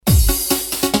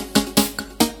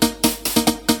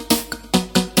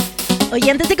Oye,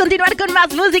 antes de continuar con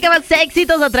más música, más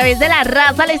éxitos a través de La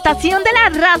Raza, la estación de La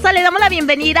Raza, le damos la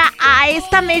bienvenida a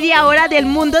esta media hora del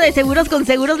mundo de seguros con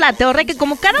Seguros La Torre, que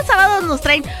como cada sábado nos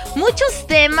traen muchos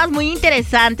temas muy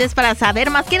interesantes para saber,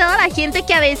 más que nada la gente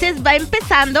que a veces va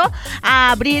empezando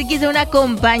a abrir quizá una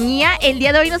compañía. El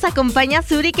día de hoy nos acompaña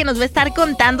Suri, que nos va a estar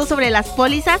contando sobre las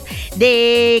pólizas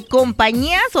de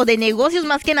compañías o de negocios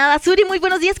más que nada. Suri, muy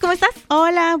buenos días, ¿cómo estás?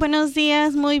 Hola, buenos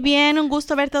días, muy bien, un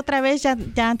gusto verte otra vez, ya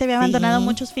te había abandonado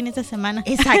muchos fines de semana.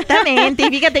 Exactamente, y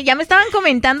fíjate, ya me estaban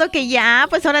comentando que ya,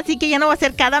 pues ahora sí que ya no va a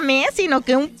ser cada mes, sino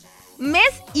que un mes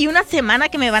y una semana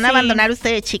que me van a abandonar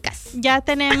ustedes, chicas. Ya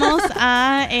tenemos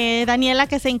a Daniela,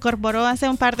 que se incorporó hace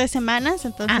un par de semanas,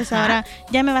 entonces ahora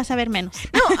ya me vas a ver menos.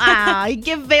 No, ay,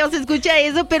 qué feo se escucha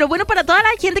eso, pero bueno, para toda la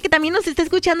gente que también nos está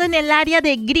escuchando en el área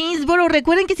de Greensboro,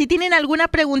 recuerden que si tienen alguna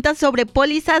pregunta sobre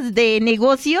pólizas de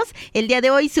negocios, el día de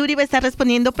hoy Suri va a estar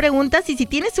respondiendo preguntas, y si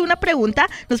tienes una pregunta,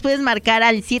 nos puedes marcar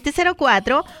al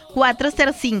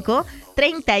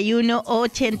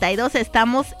 704-405-3182.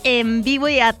 Estamos en vivo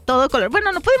y a todo color.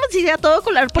 Bueno, no podemos decir a todo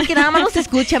color porque nada más nos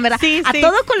escuchan, ¿verdad? Sí, a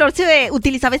todo color se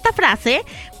utilizaba esta frase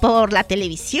por la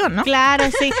televisión, ¿no? Claro,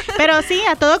 sí. Pero sí,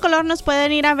 a todo color nos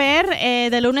pueden ir a ver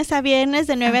de lunes a viernes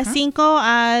de 9 a 5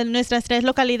 a nuestras 3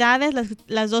 localidades,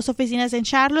 las 2 oficinas en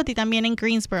Charlotte y también en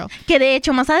Greensboro. Que de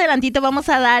hecho más adelantito vamos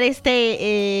a dar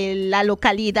la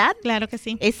localidad. Claro que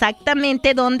sí.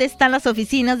 Exactamente dónde están las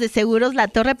oficinas de Seguros La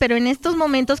Torre, pero en estos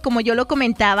momentos, como yo lo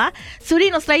comentaba, Suri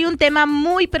nos trae un tema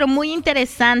muy, pero muy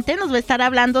interesante. Nos va a estar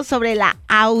hablando sobre la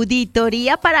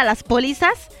auditoría para las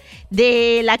pólizas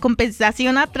de la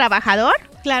compensación a trabajador.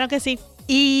 Claro que sí.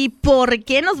 ¿Y por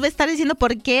qué? Nos va a estar diciendo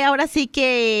por qué ahora sí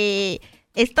que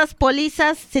estas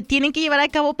pólizas se tienen que llevar a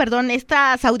cabo,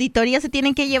 estas auditorías se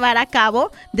tienen que llevar a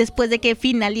cabo después de que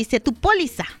finalice tu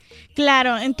póliza.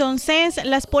 Claro, entonces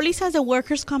las pólizas de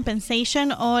Workers'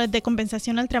 Compensation o de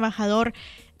compensación al trabajador,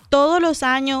 todos los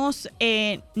años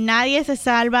nadie se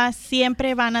salva,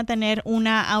 siempre van a tener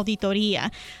una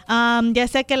auditoría. Ya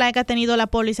sea que la haya tenido la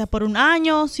póliza por un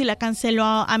año, si la canceló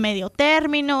a medio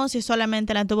término, si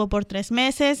solamente la tuvo por 3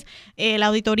 meses, la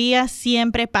auditoría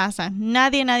siempre pasa.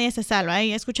 Nadie se salva.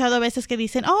 He escuchado a veces que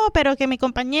dicen, pero que mi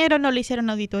compañero no le hicieron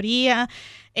auditoría.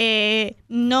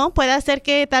 No, puede ser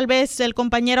que tal vez el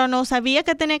compañero no sabía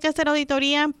que tenía que hacer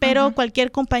auditoría, pero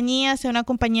cualquier compañía, sea una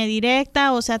compañía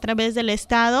directa o sea a través del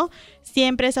estado,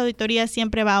 siempre esa auditoría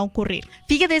siempre va a ocurrir.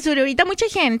 Fíjate, Suri, ahorita mucha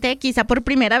gente quizá por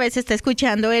primera vez está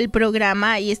escuchando el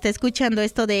programa y está escuchando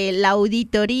esto de la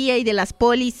auditoría y de las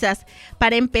pólizas.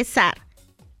 Para empezar,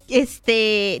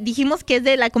 dijimos que es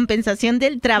de la compensación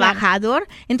del trabajador.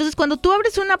 Claro. Entonces, cuando tú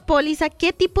abres una póliza,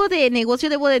 ¿qué tipo de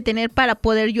negocio debo de tener para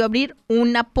poder yo abrir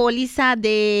una póliza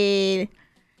de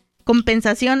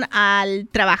compensación al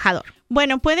trabajador?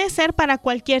 Bueno, puede ser para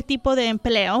cualquier tipo de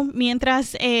empleo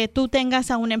mientras tú tengas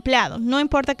a un empleado. No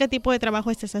importa qué tipo de trabajo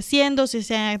estés haciendo, si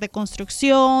sea de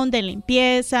construcción, de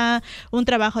limpieza, un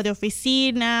trabajo de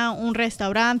oficina, un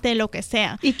restaurante, lo que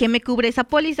sea. ¿Y qué me cubre esa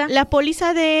póliza? La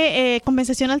póliza de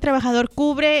compensación al trabajador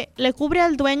le cubre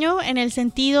al dueño en el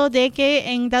sentido de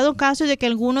que en dado caso de que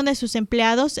alguno de sus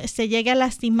empleados se llegue a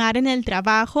lastimar en el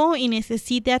trabajo y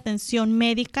necesite atención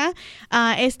médica,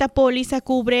 esta póliza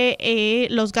cubre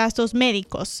los gastos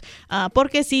médicos,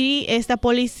 porque si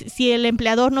el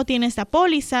empleador no tiene esta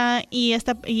póliza y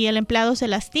el empleado se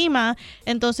lastima,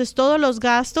 entonces todos los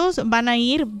gastos van a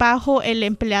ir bajo el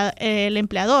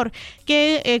empleador,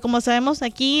 que como sabemos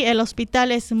aquí el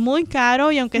hospital es muy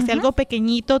caro y aunque sea algo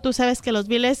pequeñito, tú sabes que los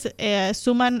biles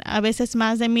suman a veces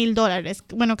más de $1,000.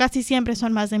 Bueno, casi siempre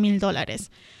son más de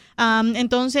 $1,000.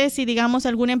 Entonces, si digamos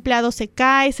algún empleado se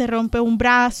cae, se rompe un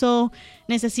brazo,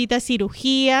 necesita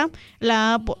cirugía,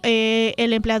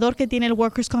 el empleador que tiene el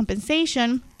Workers'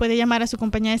 Compensation puede llamar a su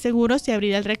compañía de seguros y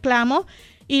abrir el reclamo,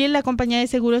 y la compañía de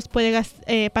seguros puede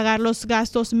pagar los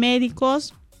gastos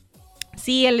médicos.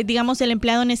 Si el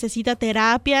empleado necesita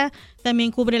terapia,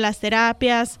 también cubre las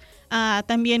terapias.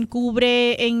 También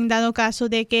cubre en dado caso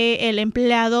de que el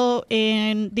empleado,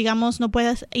 no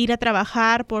pueda ir a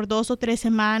trabajar por 2 o 3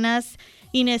 semanas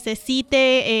y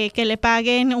necesite que le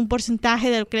paguen un porcentaje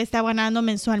de lo que le está ganando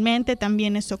mensualmente,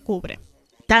 también eso cubre.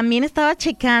 También estaba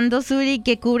checando, Suri,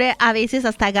 que cubre a veces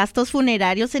hasta gastos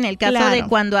funerarios en el caso de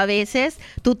cuando a veces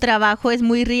tu trabajo es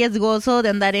muy riesgoso de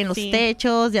andar en los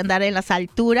techos, de andar en las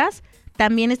alturas.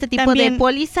 También este tipo de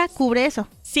póliza cubre eso.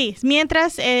 Sí,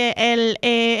 mientras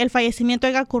el fallecimiento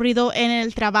haya ocurrido en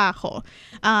el trabajo.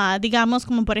 Digamos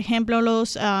como por ejemplo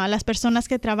las personas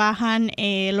que trabajan,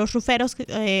 los ruferos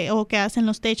o que hacen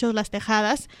los techos, las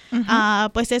tejadas,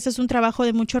 pues ese es un trabajo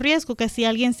de mucho riesgo, que si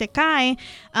alguien se cae,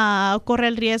 corre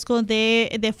el riesgo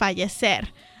de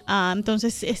fallecer.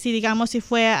 Entonces, si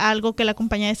fue algo que la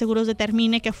compañía de seguros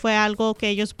determine que fue algo que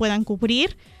ellos puedan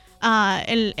cubrir,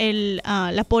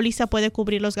 la póliza puede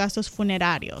cubrir los gastos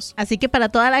funerarios. Así que para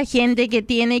toda la gente que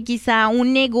tiene quizá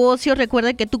un negocio,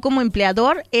 recuerda que tú como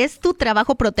empleador es tu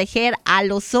trabajo proteger a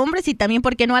los hombres y también,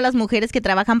 ¿por qué no, a las mujeres que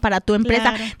trabajan para tu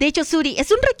empresa? Claro. De hecho, Suri, ¿es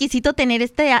un requisito tener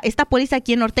esta póliza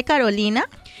aquí en Norte Carolina?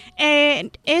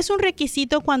 Es un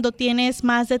requisito cuando tienes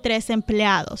más de 3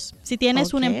 empleados. Si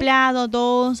tienes un empleado,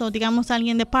 2 o digamos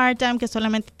alguien de part-time que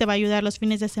solamente te va a ayudar los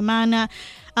fines de semana,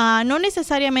 no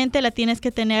necesariamente la tienes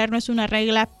que tener, no es una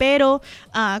regla, pero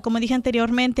como dije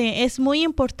anteriormente, es muy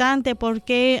importante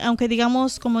porque aunque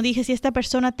digamos, como dije, si esta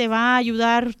persona te va a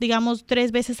ayudar, digamos,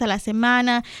 3 veces a la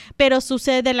semana, pero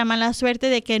sucede la mala suerte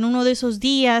de que en uno de esos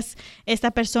días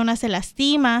esta persona se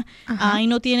lastima y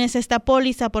no tienes esta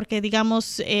póliza porque,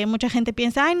 digamos, mucha gente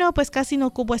piensa, ay no, pues casi no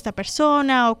ocupo a esta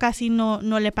persona o casi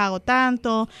no le pago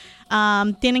tanto.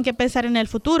 Tienen que pensar en el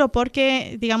futuro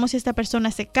porque, digamos, si esta persona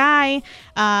se cae,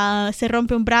 se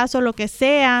rompe un brazo, lo que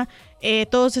sea,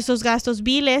 todos esos gastos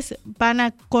biles van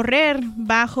a correr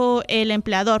bajo el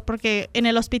empleador, porque en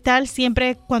el hospital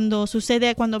siempre cuando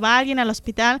va alguien al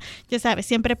hospital, ya sabes,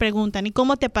 siempre preguntan, ¿y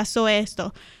cómo te pasó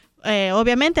esto?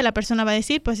 Obviamente la persona va a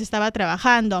decir, pues estaba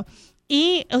trabajando.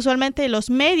 Y usualmente los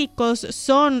médicos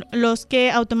son los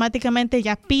que automáticamente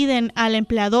ya piden al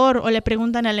empleador o le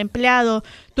preguntan al empleado,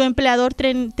 ¿tu empleador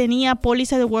tenía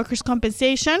póliza de Workers'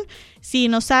 Compensation? Si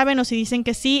no saben o si dicen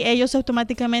que sí, ellos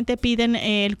automáticamente piden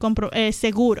el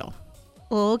seguro.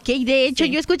 Ok, de hecho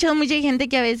yo he escuchado mucha gente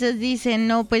que a veces dice,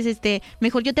 no, pues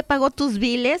mejor yo te pago tus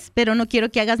biles, pero no quiero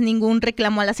que hagas ningún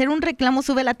reclamo. Al hacer un reclamo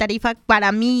sube la tarifa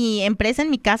para mi empresa, en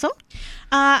mi caso.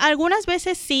 Algunas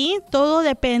veces sí, todo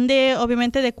depende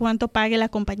obviamente de cuánto pague la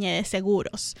compañía de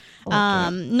seguros.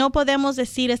 No podemos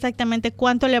decir exactamente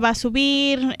cuánto le va a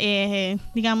subir,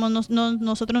 digamos,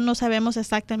 nosotros no sabemos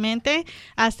exactamente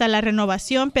hasta la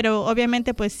renovación, pero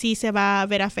obviamente pues sí se va a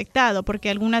ver afectado porque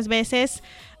algunas veces,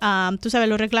 tú sabes,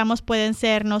 los reclamos pueden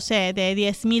ser, no sé, de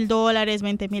 $10,000,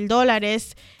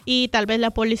 $20,000 y tal vez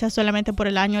la póliza solamente por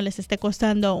el año les esté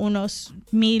costando unos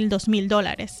 $1,000,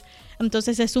 $2,000.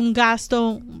 Entonces es un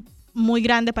gasto muy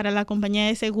grande para la compañía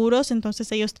de seguros,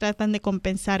 entonces ellos tratan de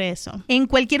compensar eso. ¿En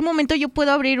cualquier momento yo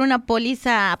puedo abrir una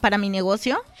póliza para mi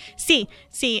negocio? Sí.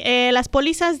 Las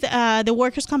pólizas de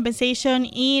Workers' Compensation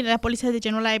y la póliza de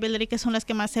General Liability, que son las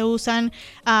que más se usan,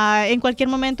 en cualquier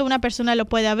momento una persona lo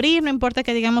puede abrir, no importa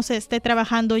que, digamos, esté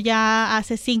trabajando ya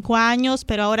hace 5 años,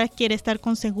 pero ahora quiere estar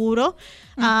con seguro.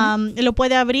 Lo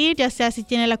puede abrir, ya sea si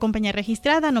tiene la compañía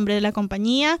registrada a nombre de la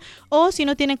compañía o si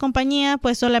no tiene compañía,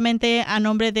 pues solamente a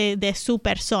nombre de su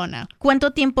persona.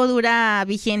 ¿Cuánto tiempo dura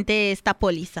vigente esta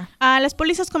póliza? Las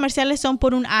pólizas comerciales son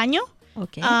por 1 año.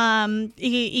 Okay.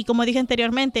 Y como dije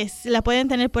anteriormente, la pueden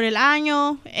tener por el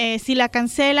año. Si la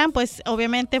cancelan, pues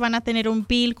obviamente van a tener un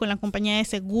bill con la compañía de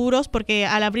seguros, porque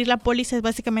al abrir la póliza es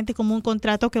básicamente como un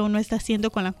contrato que uno está haciendo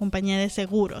con la compañía de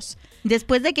seguros.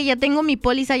 Después de que ya tengo mi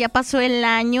póliza, ya pasó el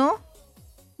año,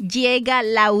 llega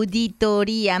la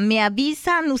auditoría. ¿Me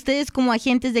avisan ustedes como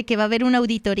agentes de que va a haber una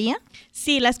auditoría?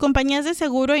 Sí, las compañías de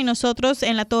seguro y nosotros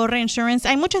en la Torre Insurance,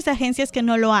 hay muchas agencias que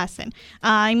no lo hacen.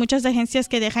 Hay muchas agencias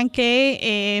que dejan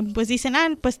que, pues dicen,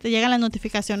 pues te llegan las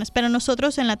notificaciones. Pero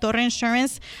nosotros en la Torre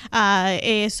Insurance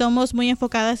somos muy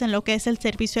enfocadas en lo que es el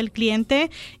servicio al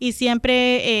cliente y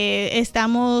siempre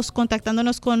estamos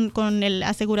contactándonos con el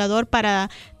asegurador para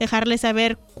dejarles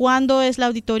saber cuándo es la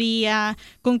auditoría,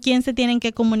 con quién se tienen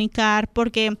que comunicar,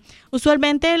 porque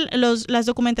usualmente las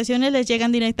documentaciones les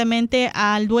llegan directamente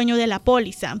al dueño de la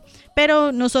póliza,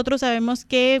 pero nosotros sabemos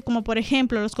que, como por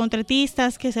ejemplo, los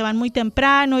contratistas que se van muy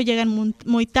temprano, llegan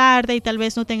muy tarde y tal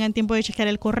vez no tengan tiempo de checar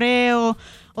el correo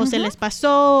o se les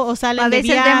pasó o salen de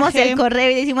viaje. A veces vemos el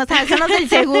correo y decimos, eso no es del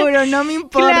seguro, no me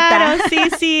importa. Claro,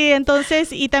 sí,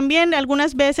 entonces, y también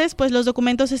algunas veces pues los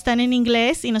documentos están en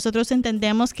inglés y nosotros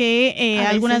entendemos que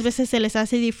algunas veces se les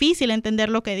hace difícil entender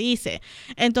lo que dice.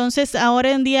 Entonces,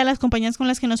 ahora en día las compañías con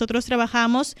las que nosotros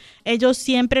trabajamos, ellos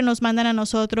siempre nos mandan a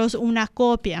nosotros una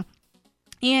copia.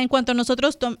 Y en cuanto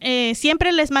nosotros,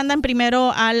 siempre les mandan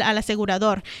primero al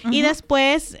asegurador y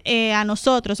después a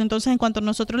nosotros. Entonces, en cuanto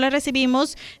nosotros la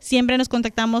recibimos, siempre nos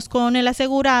contactamos con el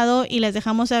asegurado y les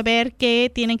dejamos saber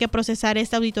que tienen que procesar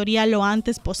esta auditoría lo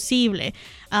antes posible.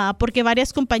 Porque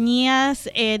varias compañías,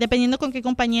 dependiendo con qué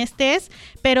compañía estés,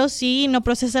 pero si no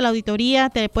procesa la auditoría,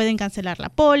 te pueden cancelar la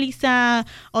póliza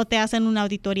o te hacen una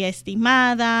auditoría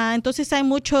estimada. Entonces, hay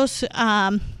muchos...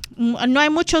 hay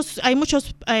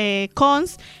muchos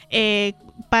cons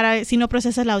para si no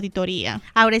procesas la auditoría.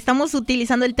 Ahora estamos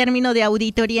utilizando el término de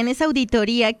auditoría. En esa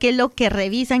auditoría, ¿qué es lo que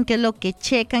revisan? ¿Qué es lo que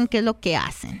checan? ¿Qué es lo que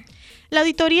hacen? La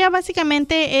auditoría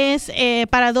básicamente es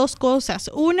para dos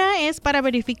cosas. Una es para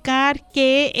verificar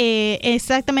que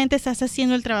exactamente estás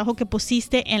haciendo el trabajo que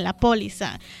pusiste en la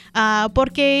póliza.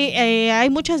 Porque hay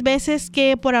muchas veces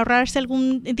que por ahorrarse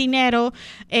algún dinero,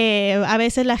 a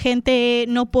veces la gente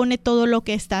no pone todo lo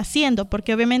que está haciendo,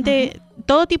 porque obviamente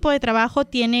todo tipo de trabajo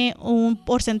tiene un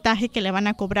porcentaje que le van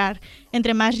a cobrar.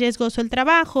 Entre más riesgoso el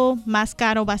trabajo, más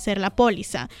caro va a ser la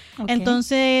póliza. Okay.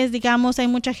 Entonces, digamos, hay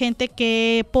mucha gente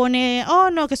que pone,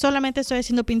 no, que solamente estoy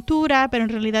haciendo pintura, pero en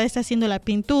realidad está haciendo la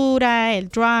pintura, el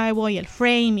drywall y el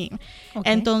framing.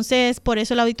 Okay. Entonces, por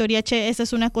eso la auditoría, esa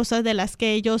es una cosa de las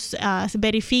que ellos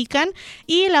verifican.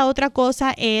 Y la otra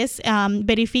cosa es,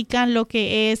 verifican lo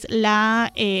que es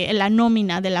la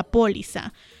nómina de la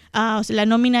póliza. La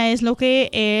nómina es lo que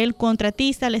el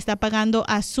contratista le está pagando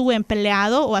a su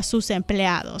empleado o a sus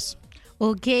empleados.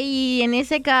 Ok, y en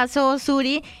ese caso,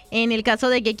 Suri, en el caso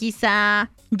de que quizá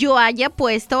yo haya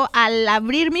puesto al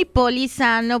abrir mi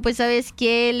póliza, no, pues sabes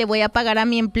que le voy a pagar a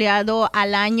mi empleado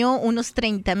al año unos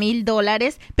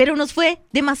 $30,000, pero nos fue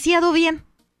demasiado bien.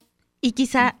 Y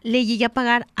quizá le llegué a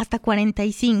pagar hasta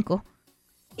 45.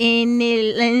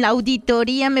 En la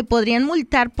auditoría me podrían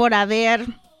multar por haber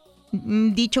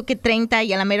dicho que 30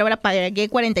 y a la mera hora pagué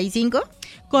 45.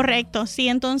 Correcto, sí,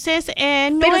 entonces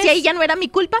pero si ahí ya no era mi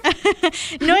culpa.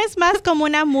 No es más como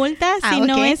una multa,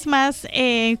 sino okay. Es más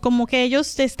como que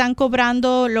ellos te están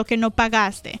cobrando lo que no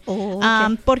pagaste.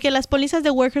 Okay. Porque las pólizas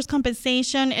de Workers'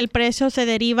 Compensation, el precio se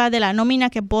deriva de la nómina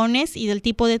que pones y del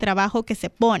tipo de trabajo que se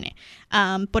pone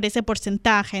por ese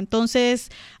porcentaje. Entonces,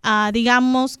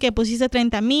 digamos que pusiste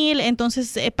 30,000,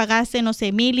 entonces pagaste, no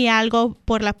sé, 1,000 y algo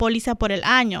por la póliza por el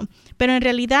año. Pero en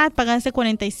realidad pagaste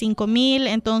 45,000,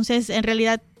 entonces en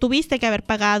realidad tuviste que haber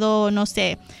pagado, no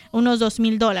sé, unos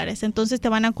 $2,000. Entonces te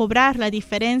van a cobrar la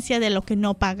diferencia de lo que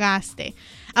no pagaste.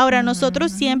 Ahora,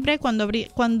 nosotros siempre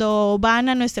cuando van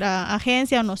a nuestra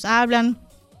agencia o nos hablan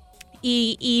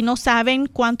y no saben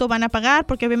cuánto van a pagar,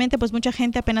 porque obviamente pues mucha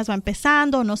gente apenas va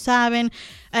empezando, no saben.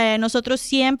 Nosotros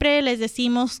siempre les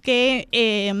decimos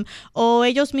que o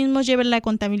ellos mismos lleven la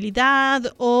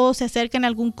contabilidad o se acerquen a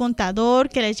algún contador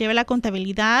que les lleve la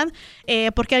contabilidad,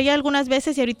 porque hay algunas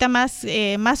veces, y ahorita más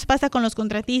pasa con los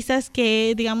contratistas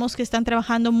que digamos que están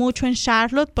trabajando mucho en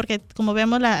Charlotte, porque como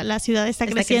vemos la ciudad está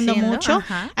creciendo mucho.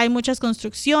 Ajá. Hay muchas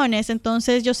construcciones,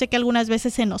 entonces yo sé que algunas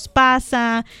veces se nos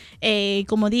pasa,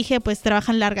 como dije, pues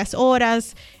trabajan largas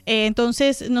horas.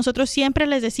 Entonces nosotros siempre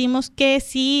les decimos que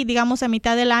si digamos a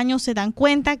mitad del año se dan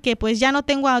cuenta que pues ya no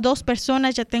tengo a 2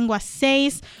 personas, ya tengo a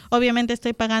 6, obviamente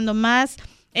estoy pagando más.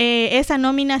 Esa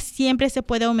nómina siempre se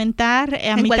puede aumentar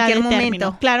a mitad del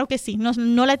término. Claro que sí,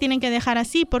 no la tienen que dejar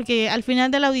así, porque al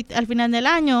final del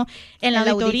año en la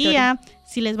auditoría,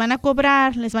 si les van a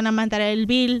cobrar, les van a mandar el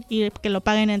bill y que lo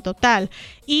paguen en total.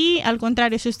 Y al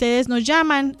contrario, si ustedes nos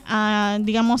llaman,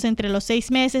 digamos, entre los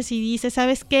 6 meses y dice,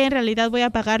 ¿sabes qué? En realidad voy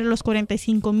a pagar los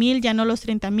 45,000, ya no los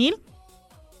 30,000.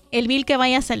 El bill que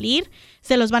vaya a salir,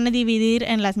 se los van a dividir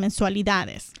en las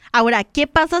mensualidades. Ahora, ¿qué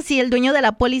pasa si el dueño de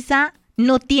la póliza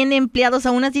no tiene empleados?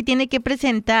 ¿Aún así tiene que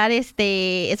presentar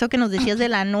eso que nos decías de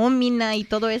la nómina y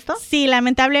todo esto? Sí,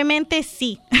 lamentablemente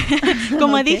sí.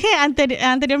 Como okay. Dije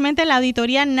anteriormente, en la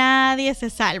auditoría nadie se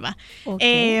salva.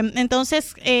 Okay.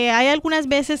 Entonces, hay algunas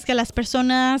veces que las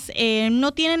personas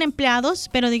no tienen empleados,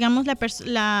 pero digamos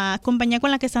la compañía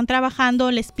con la que están trabajando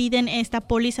les piden esta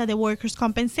póliza de Workers'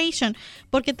 Compensation,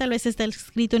 porque tal vez está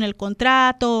escrito en el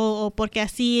contrato o porque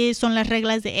así son las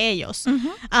reglas de ellos.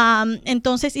 Uh-huh.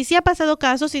 Entonces, y sí ha pasado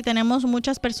casos y tenemos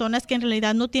muchas personas que en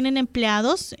realidad no tienen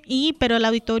empleados, pero la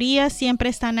auditoría siempre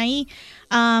están ahí.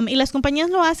 Y las compañías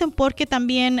lo hacen porque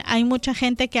también hay mucha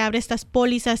gente que abre estas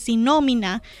pólizas sin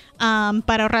nómina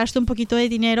para ahorrarse un poquito de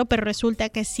dinero, pero resulta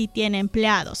que sí tiene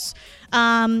empleados.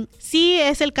 Sí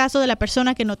es el caso de la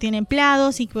persona que no tiene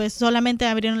empleados y pues solamente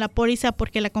abrieron la póliza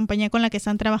porque la compañía con la que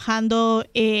están trabajando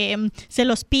se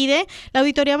los pide. La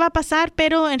auditoría va a pasar,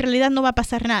 pero en realidad no va a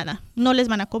pasar nada. No les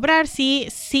van a cobrar. Sí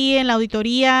en la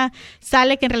auditoría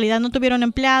sale que en realidad no tuvieron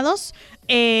empleados.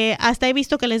 Hasta he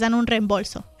visto que les dan un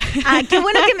reembolso. Qué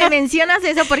bueno que me mencionas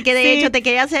eso, porque de hecho te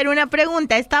quería hacer una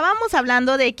pregunta. Estábamos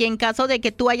hablando de que en caso de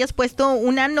que tú hayas puesto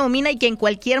una nómina y que en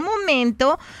cualquier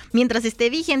momento, mientras esté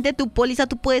vigente tu póliza,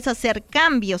 tú puedes hacer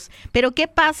cambios. Pero ¿qué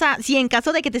pasa si en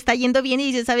caso de que te está yendo bien y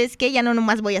dices, ¿sabes qué? Ya no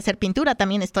nomás voy a hacer pintura,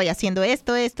 también estoy haciendo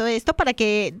esto, para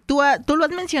que tú lo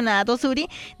has mencionado, Suri,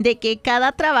 de que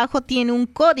cada trabajo tiene un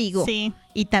código. Sí.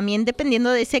 Y también dependiendo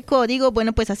de ese código,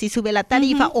 bueno, pues así sube la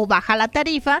tarifa o baja la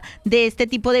tarifa de este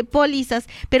tipo de pólizas.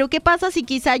 Pero ¿qué pasa si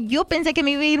quizá yo pensé que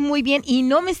me iba a ir muy bien y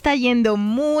no me está yendo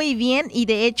muy bien? Y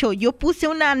de hecho yo puse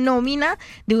una nómina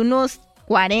de unos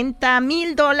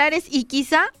 $40,000 y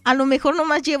quizá a lo mejor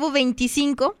nomás llevo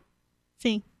 25.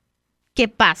 Sí. ¿Qué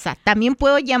pasa? ¿También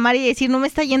puedo llamar y decir no me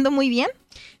está yendo muy bien?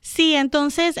 Sí,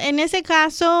 entonces en ese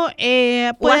caso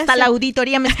o hasta la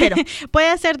auditoría me espero. Puede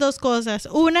hacer dos cosas.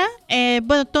 Una,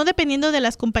 bueno, todo dependiendo de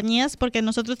las compañías, porque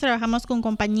nosotros trabajamos con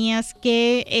compañías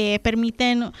que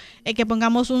permiten que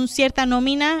pongamos una cierta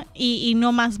nómina y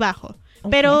no más bajo. Okay.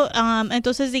 Pero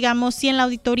entonces, digamos, si en la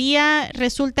auditoría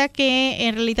resulta que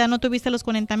en realidad no tuviste los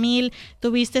 40,000,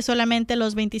 tuviste solamente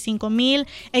los 25,000,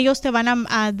 ellos te van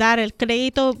a dar el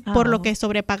crédito por lo que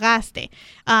sobrepagaste.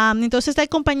 Entonces hay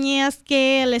compañías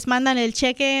que les mandan el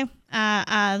cheque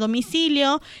a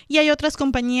domicilio y hay otras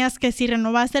compañías que si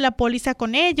renovaste la póliza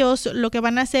con ellos, lo que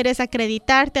van a hacer es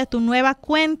acreditarte a tu nueva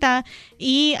cuenta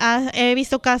y he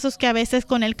visto casos que a veces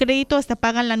con el crédito hasta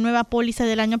pagan la nueva póliza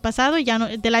del año pasado y ya no,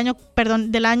 del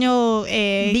año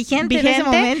vigente en ese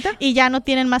momento y ya no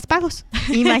tienen más pagos.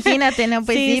 Imagínate, ¿no?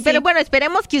 Pues sí. Pero bueno,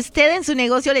 esperemos que usted en su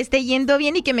negocio le esté yendo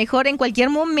bien y que mejore en cualquier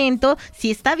momento.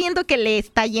 Si está viendo que le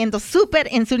está yendo súper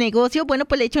en su negocio, bueno,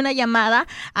 pues le eche una llamada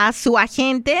a su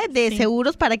agente de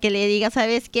seguros para que le diga,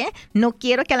 ¿sabes qué? No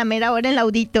quiero que a la mera hora en la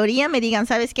auditoría me digan,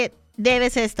 ¿sabes qué?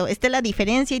 Debes esto, esta es la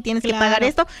diferencia y tienes que pagar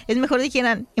esto. Es mejor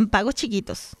dijeran en pagos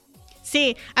chiquitos.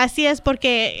 Sí, así es,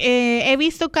 porque he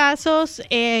visto casos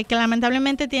que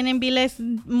lamentablemente tienen biles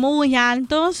muy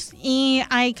altos y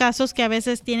hay casos que a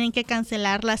veces tienen que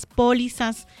cancelar las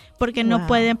pólizas porque no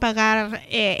pueden pagar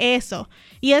eso.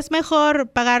 Y es mejor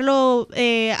pagarlo,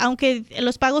 aunque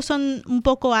los pagos son un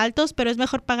poco altos, pero es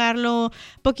mejor pagarlo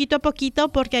poquito a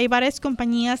poquito porque hay varias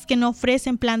compañías que no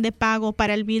ofrecen plan de pago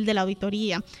para el bill de la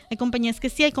auditoría. Hay compañías que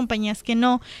sí, hay compañías que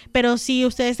no, pero si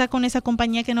usted está con esa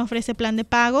compañía que no ofrece plan de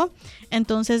pago,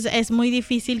 entonces es muy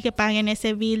difícil que paguen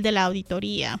ese bill de la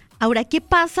auditoría. Ahora, ¿qué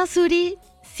pasa, Suri?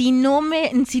 Si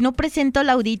no presento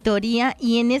la auditoría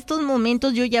y en estos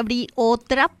momentos yo ya abrí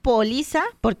otra póliza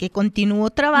porque continúo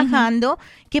trabajando,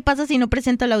 ¿qué pasa si no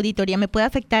presento la auditoría? ¿Me puede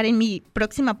afectar en mi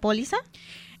próxima póliza?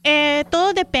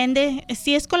 Todo depende.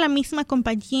 Si es con la misma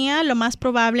compañía, lo más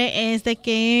probable es de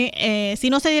que si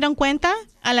no se dieron cuenta,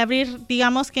 al abrir,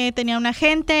 digamos que tenía un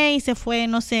agente y se fue,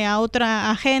 no sé, a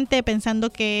otra agente pensando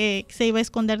que se iba a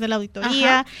esconder de la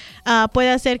auditoría,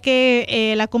 puede hacer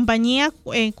que la compañía,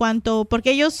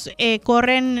 porque ellos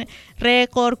corren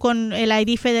récord con el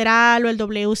ID federal o el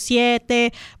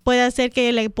W7, puede hacer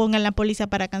que le pongan la póliza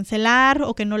para cancelar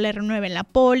o que no le renueven la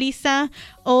póliza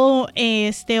o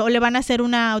le van a hacer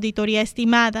una auditoría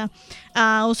estimada.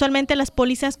 Usualmente las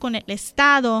pólizas con el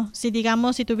estado, si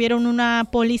tuvieron una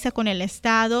póliza con el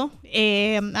estado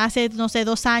hace, no sé,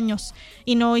 2 años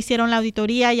y no hicieron la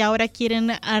auditoría y ahora quieren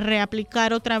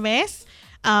reaplicar otra vez,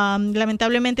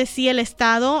 lamentablemente sí, el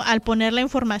estado al poner la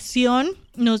información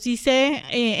nos dice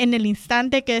en el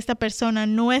instante que esta persona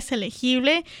no es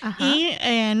elegible y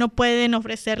no pueden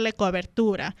ofrecerle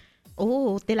cobertura.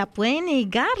 Te la pueden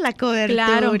negar la cobertura.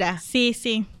 Claro,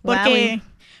 sí,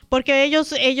 porque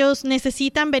ellos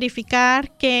necesitan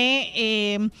verificar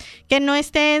que no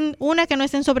estén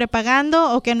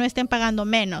sobrepagando o que no estén pagando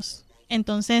menos.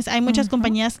 Entonces hay muchas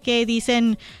compañías que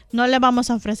dicen no le vamos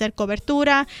a ofrecer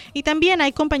cobertura y también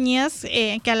hay compañías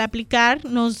que al aplicar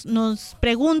nos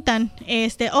preguntan,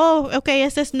 este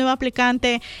es nuevo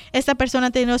aplicante, esta persona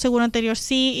ha tenido seguro anterior,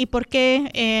 sí, ¿y por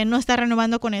qué no está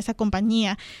renovando con esa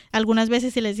compañía? Algunas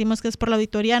veces si les decimos que es por la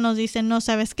auditoría nos dicen, no,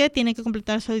 ¿sabes qué? Tiene que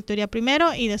completar su auditoría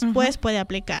primero y después puede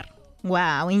aplicar.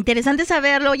 Wow, interesante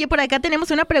saberlo. Oye, por acá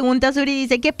tenemos una pregunta, Suri,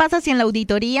 dice, ¿qué pasa si en la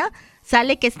auditoría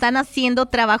sale que están haciendo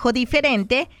trabajo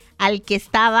diferente al que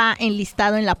estaba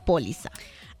enlistado en la póliza?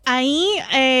 Ahí,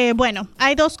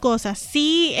 hay 2 cosas.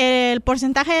 Si el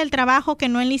porcentaje del trabajo que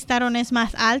no enlistaron es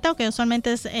más alto, que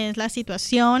usualmente es la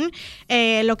situación,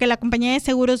 lo que la compañía de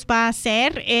seguros va a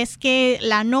hacer es que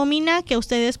la nómina que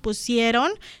ustedes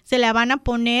pusieron se la van a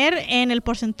poner en el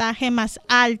porcentaje más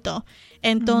alto.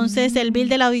 Entonces, el bill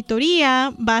de la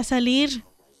auditoría va a salir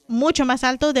mucho más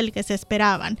alto del que se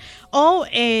esperaban. O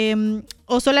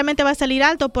solamente va a salir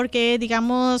alto porque,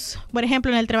 digamos, por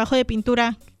ejemplo, en el trabajo de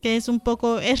pintura, que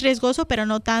es riesgoso, pero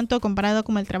no tanto comparado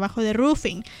con el trabajo de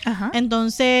roofing.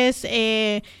 Entonces,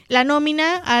 la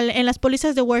nómina en las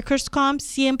pólizas de Workers' Comp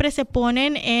siempre se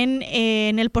ponen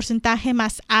en el porcentaje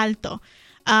más alto.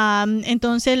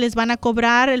 Entonces les van a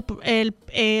cobrar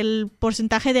el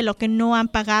porcentaje de lo que no han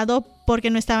pagado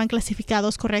porque no estaban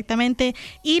clasificados correctamente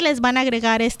y les van a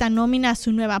agregar esta nómina a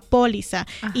su nueva póliza.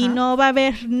 Y no va a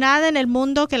haber nada en el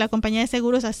mundo que la compañía de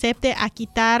seguros acepte a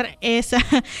quitar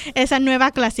esa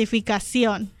nueva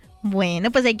clasificación.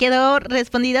 Bueno, pues ahí quedó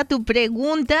respondida tu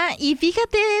pregunta y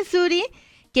fíjate, Suri,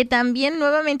 que también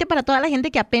nuevamente para toda la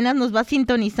gente que apenas nos va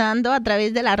sintonizando a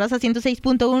través de la Raza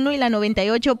 106.1 y la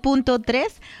 98.3,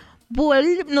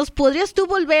 ¿nos podrías tú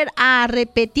volver a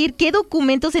repetir qué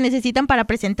documentos se necesitan para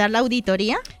presentar la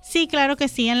auditoría? Sí, claro que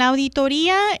sí. En la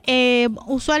auditoría,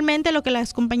 usualmente lo que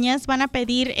las compañías van a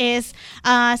pedir es,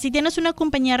 si tienes una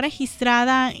compañía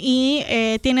registrada y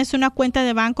tienes una cuenta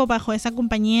de banco bajo esa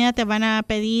compañía, te van a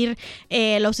pedir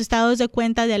los estados de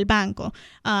cuenta del banco.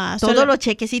 Todos los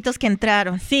chequecitos que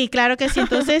entraron. Sí, claro que sí.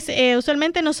 Entonces,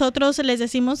 usualmente nosotros les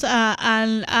decimos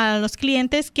a los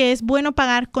clientes que es bueno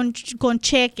pagar con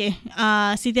cheque.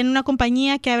 Si tienen una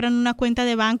compañía, que abran una cuenta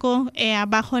de banco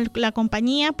bajo la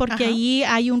compañía, porque allí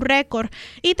hay un récord.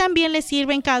 Y también les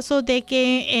sirve en caso de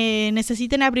que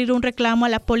necesiten abrir un reclamo a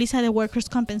la póliza de Workers'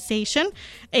 Compensation,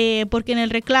 porque en el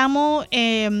reclamo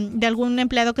de algún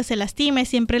empleado que se lastime,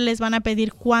 siempre les van a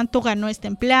pedir cuánto ganó este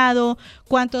empleado,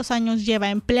 cuántos años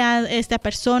lleva esta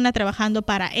persona trabajando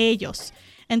para ellos.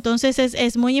 Entonces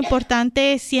es muy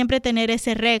importante siempre tener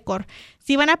ese récord.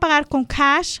 Si van a pagar con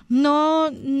cash, no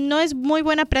es muy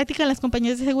buena práctica. En las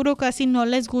compañías de seguro casi no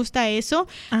les gusta eso,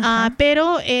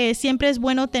 pero siempre es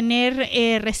bueno tener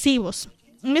recibos.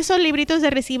 Esos libritos de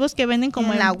recibos que venden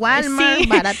como en la Walmart,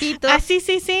 baratitos.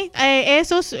 Sí.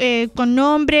 Esos con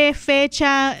nombre,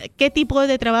 fecha, qué tipo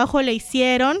de trabajo le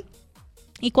hicieron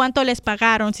y cuánto les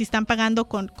pagaron, si están pagando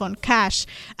con cash.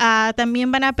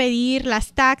 También van a pedir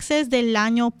las taxes del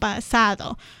año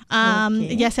pasado,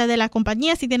 ya sea de la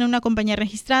compañía. Si tienen una compañía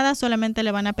registrada, solamente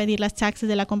le van a pedir las taxes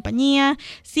de la compañía.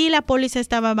 Si la póliza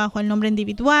estaba bajo el nombre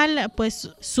individual,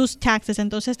 pues sus taxes.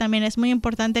 Entonces también es muy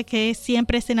importante que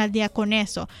siempre estén al día con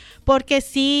eso, porque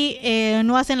si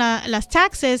no hacen las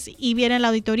taxes y viene la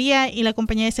auditoría y la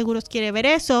compañía de seguros quiere ver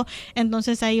eso,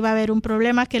 entonces ahí va a haber un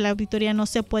problema que la auditoría no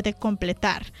se puede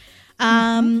completar.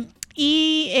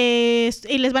 Y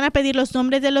les van a pedir los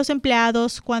nombres de los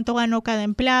empleados, cuánto ganó cada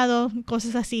empleado,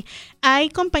 cosas así. Hay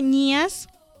compañías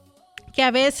que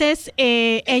a veces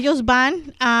ellos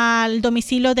van al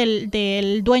domicilio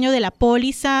del dueño de la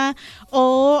póliza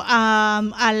o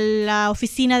a la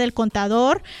oficina del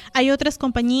contador. Hay otras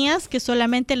compañías que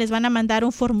solamente les van a mandar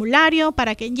un formulario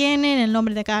para que llenen el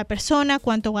nombre de cada persona,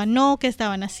 cuánto ganó, qué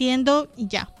estaban haciendo y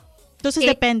ya. Entonces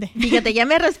depende. Fíjate, ya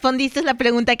me respondiste la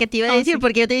pregunta que te iba a decir,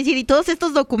 porque yo te iba a decir, y todos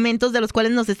estos documentos de los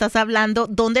cuales nos estás hablando,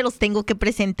 ¿dónde los tengo que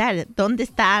presentar? ¿Dónde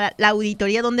está la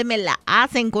auditoría? ¿Dónde me la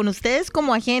hacen? ¿Con ustedes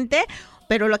como agente?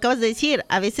 Pero lo acabas de decir,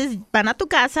 a veces van a tu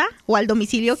casa o al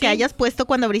domicilio que hayas puesto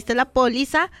cuando abriste la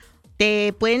póliza.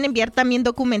 Te pueden enviar también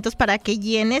documentos para que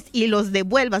llenes y los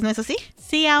devuelvas, ¿no es así?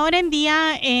 Sí, ahora en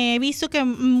día he visto que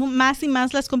más y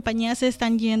más las compañías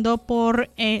están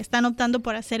están optando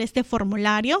por hacer este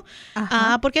formulario,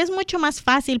 porque es mucho más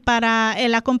fácil para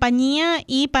la compañía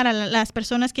y para las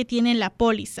personas que tienen la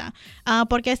póliza,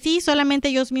 porque así solamente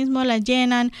ellos mismos la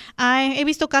llenan. He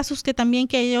visto casos que también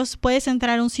que ellos puedes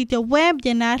entrar a un sitio web,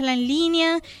 llenarla en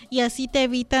línea y así te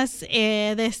evitas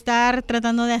de estar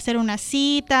tratando de hacer una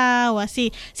cita o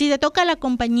así. Si te toca la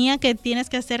compañía que tienes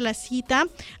que hacer la cita,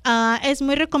 es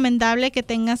muy recomendable que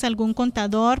tengas algún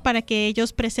contador para que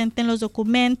ellos presenten los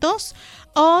documentos,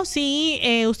 o si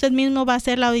usted mismo va a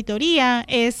hacer la auditoría,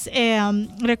 es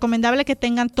recomendable que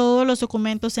tengan todos los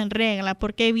documentos en regla,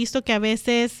 porque he visto que a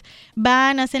veces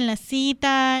hacen la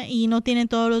cita y no tienen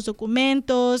todos los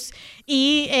documentos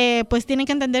y pues tienen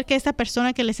que entender que esta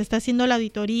persona que les está haciendo la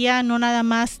auditoría no nada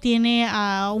más tiene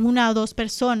a una o dos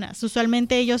personas.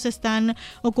 Usualmente ellos están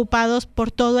ocupados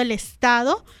por todo el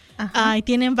estado. Y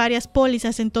tienen varias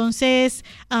pólizas, entonces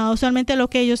usualmente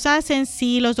lo que ellos hacen,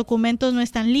 si los documentos no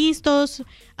están listos,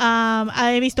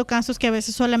 he visto casos que a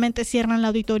veces solamente cierran la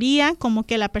auditoría, como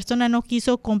que la persona no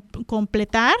quiso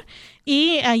completar,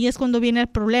 y ahí es cuando viene el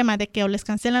problema de que o les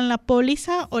cancelan la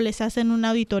póliza o les hacen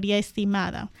una auditoría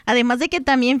estimada. Además de que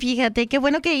también, fíjate, qué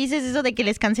bueno que dices eso de que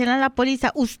les cancelan la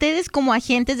póliza. Ustedes como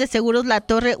agentes de seguros La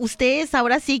Torre, ustedes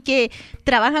ahora sí que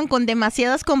trabajan con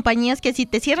demasiadas compañías que si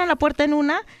te cierran la puerta en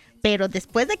una, pero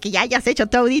después de que ya hayas hecho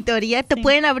tu auditoría, te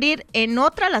pueden abrir en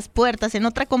otra las puertas, en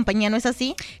otra compañía, ¿no es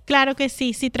así? Claro que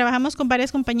sí, sí, trabajamos con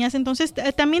varias compañías, entonces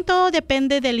también todo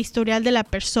depende del historial de la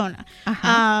persona.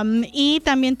 Y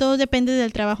también todo depende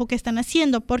del trabajo que están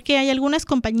haciendo, porque hay algunas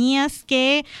compañías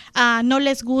que no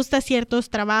les gusta ciertos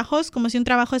trabajos, como si un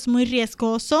trabajo es muy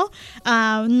riesgoso,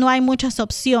 no hay muchas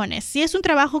opciones. Si es un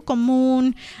trabajo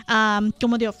común,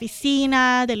 como de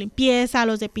oficina, de limpieza,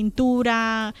 los de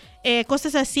pintura,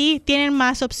 cosas así, tienen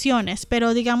más opciones,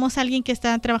 pero digamos alguien que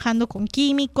está trabajando con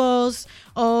químicos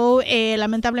o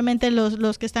lamentablemente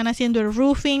los que están haciendo el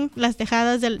roofing, las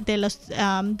tejadas de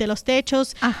los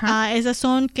techos, esas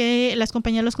son que las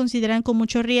compañías los consideran con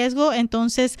mucho riesgo,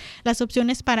 entonces las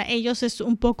opciones para ellos es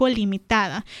un poco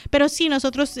limitada. Pero sí,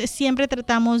 nosotros siempre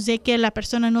tratamos de que la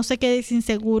persona no se quede sin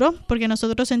seguro, porque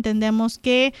nosotros entendemos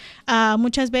que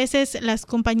muchas veces las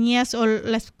compañías o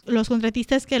los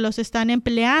contratistas que los están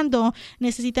empleando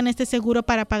necesitan este seguro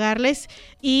para pagarles,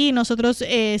 y nosotros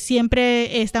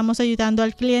siempre estamos ayudando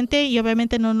al cliente y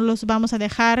obviamente no los vamos a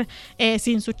dejar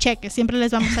sin su cheque, siempre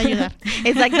les vamos a ayudar.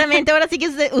 Exactamente, ahora sí que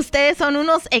ustedes son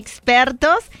unos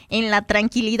expertos en la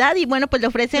tranquilidad y bueno, pues le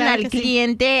ofrecen al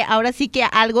cliente ahora sí que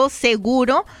algo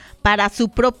seguro para su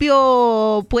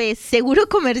propio, pues, seguro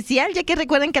comercial, ya que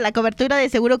recuerden que la cobertura de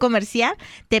seguro comercial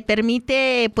te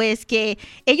permite, pues, que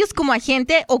ellos como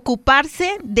agente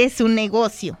ocuparse de su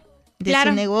negocio.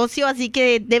 Su negocio, así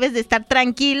que debes de estar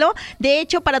tranquilo. De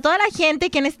hecho, para toda la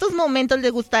gente que en estos momentos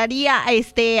les gustaría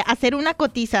hacer una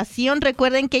cotización,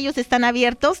 recuerden que ellos están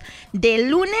abiertos de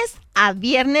lunes a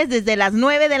viernes desde las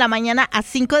 9 de la mañana a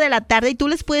 5 de la tarde y tú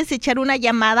les puedes echar una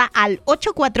llamada al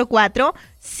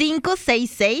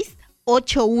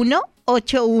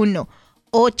 844-566-8181.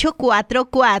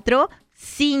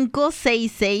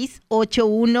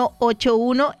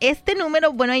 844-566-8181. Este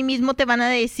número, bueno, ahí mismo te van a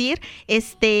decir,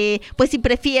 pues si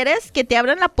prefieres que te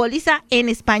abran la póliza en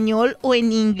español o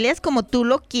en inglés, como tú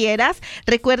lo quieras.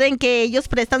 Recuerden que ellos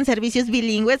prestan servicios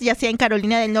bilingües, ya sea en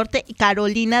Carolina del Norte y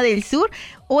Carolina del Sur.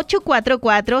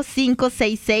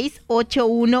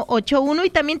 844-566-8181 y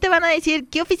también te van a decir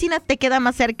qué oficina te queda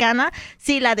más cercana,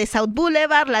 si la de South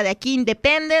Boulevard, la de aquí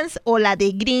Independence o la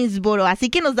de Greensboro. Así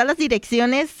que nos da las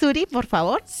direcciones, Suri, por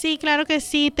favor. Sí, claro que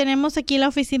sí. Tenemos aquí la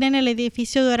oficina en el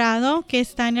edificio dorado que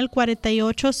está en el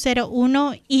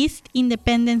 4801 East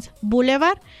Independence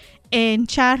Boulevard. En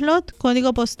Charlotte,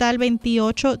 código postal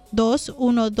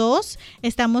 28212.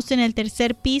 Estamos en el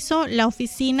tercer piso. La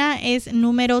oficina es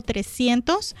número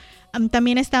 300.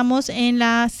 También estamos en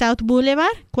la South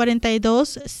Boulevard,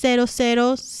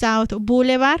 4200 South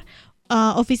Boulevard.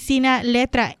 Oficina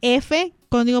letra F,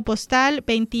 código postal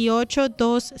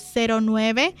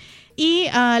 28209. Y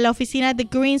la oficina de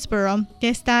Greensboro, que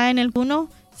está en el 1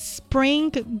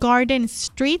 Spring Garden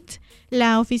Street.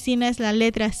 La oficina es la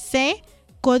letra C,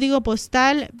 código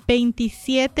postal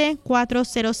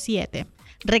 27407.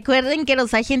 Recuerden que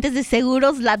los agentes de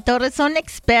seguros La Torre son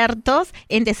expertos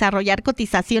en desarrollar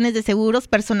cotizaciones de seguros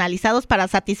personalizados para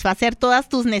satisfacer todas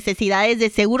tus necesidades de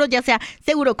seguro, ya sea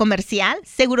seguro comercial,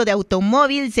 seguro de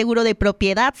automóvil, seguro de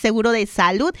propiedad, seguro de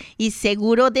salud y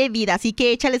seguro de vida. Así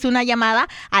que échales una llamada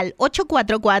al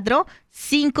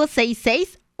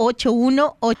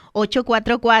 844-566-8181.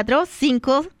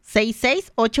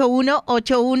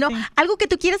 844-566-8181. Sí. ¿Algo que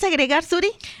tú quieras agregar, Suri?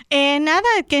 Nada,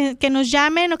 que nos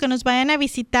llamen o que nos vayan a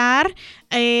visitar.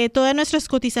 Todas nuestras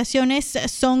cotizaciones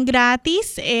son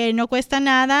gratis, no cuesta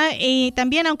nada. Y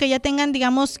también, aunque ya tengan,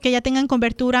 digamos, que ya tengan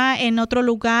cobertura en otro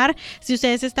lugar, si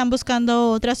ustedes están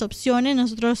buscando otras opciones,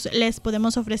 nosotros les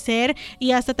podemos ofrecer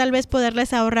y hasta tal vez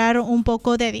poderles ahorrar un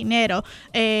poco de dinero.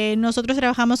 Nosotros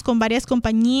trabajamos con varias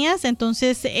compañías,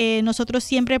 entonces nosotros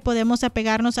siempre podemos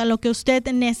apegarnos a lo que usted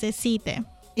necesite.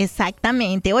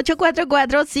 Exactamente,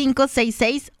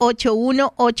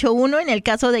 844-566-8181. En el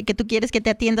caso de que tú quieres que te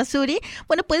atienda Suri,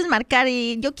 bueno, puedes marcar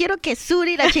y yo quiero que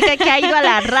Suri, la chica que ha ido a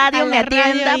la radio, me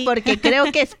atienda porque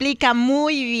creo que explica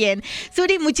muy bien.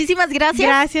 Suri, muchísimas gracias.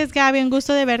 Gracias, Gaby, un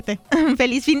gusto de verte.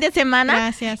 Feliz fin de semana.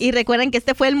 Gracias. Y recuerden que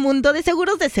este fue el Mundo de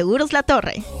Seguros La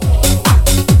Torre.